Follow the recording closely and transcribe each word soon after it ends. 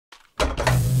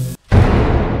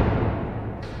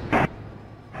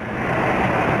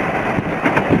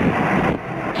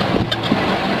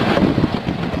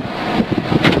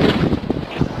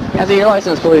Can I see your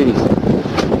license, please?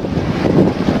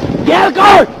 Get out of the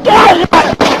car! Get out of the car!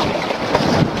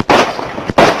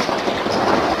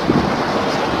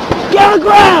 Get on the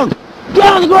ground!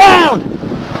 Get on the ground!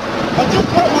 I just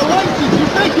got my license. You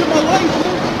taking my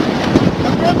license?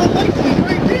 I got my license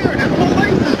right there. That's my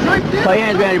license right there. Put your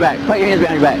hands behind your back. Put your hands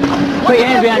behind your back. Put your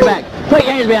hands behind your back. Put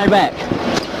your hands behind your back.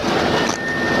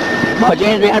 Put your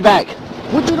hands behind your back.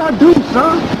 What did I do, sir?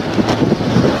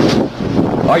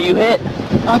 Are you hit?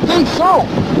 I think so.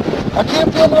 I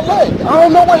can't feel my leg. I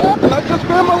don't know what happened. I just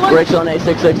grabbed my leg. Rachel on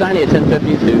 866, I need a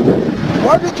 1052.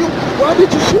 Why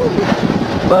did you shoot me?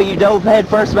 Well, you dove head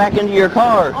first back into your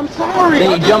car. I'm sorry.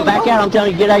 Then you jump back out. I'm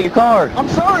telling you, get out of your car. I'm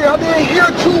sorry. I didn't hear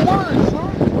 2 words, sir.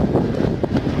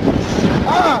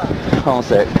 Hold on a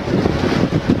sec.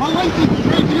 My license was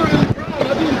right there in the ground.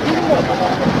 I didn't do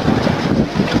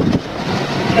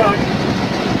it.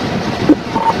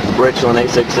 Rachel on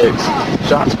 866.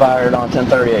 Shots fired on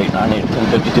 1038. I need a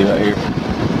 1052 out here.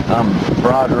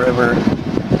 Broad River,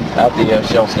 out the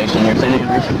Shell station here, St.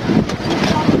 Andrews.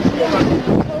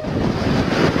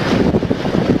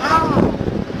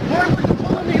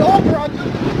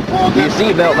 Your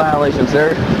seatbelt violation,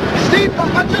 sir. Steve,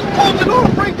 I just pulled it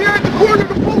off right there at the corner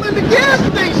to pull in the gas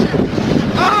station.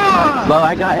 Well,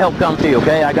 I got help come to you,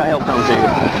 okay? I got help come to you.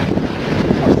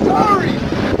 I'm sorry.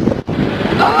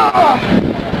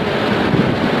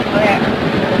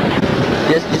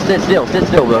 Just sit still,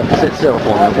 bro. Sit still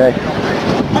for me, okay? I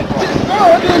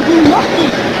didn't do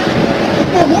nothing.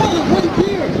 My wallet right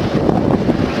there.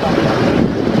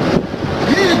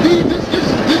 Yeah, D, this just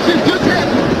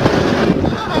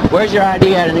happened. Where's your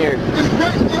ID at in here? It's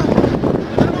right there.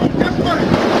 That's right.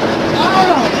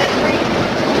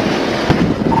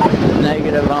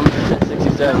 Negative, I'm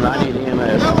 1067. I need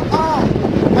EMS. I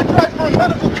tried for a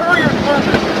medical courier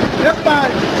service. That's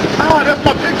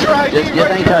my picture ID. Just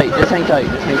hang tight, just hang tight,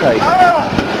 just hang tight.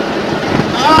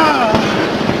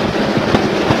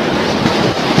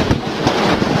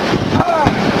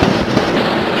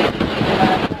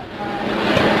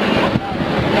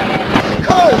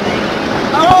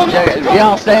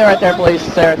 Y'all stay right there, please.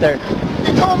 Stay right there.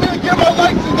 He told me to get my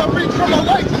license. I reached for my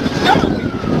license. He shot me.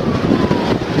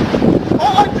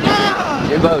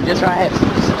 Bo, just try to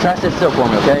sit still for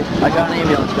me, okay? I got an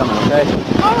ambulance coming, okay?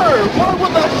 Sir, why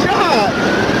was I shot?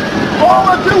 All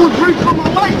I did was reach for my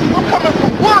license. I'm coming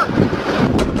from work.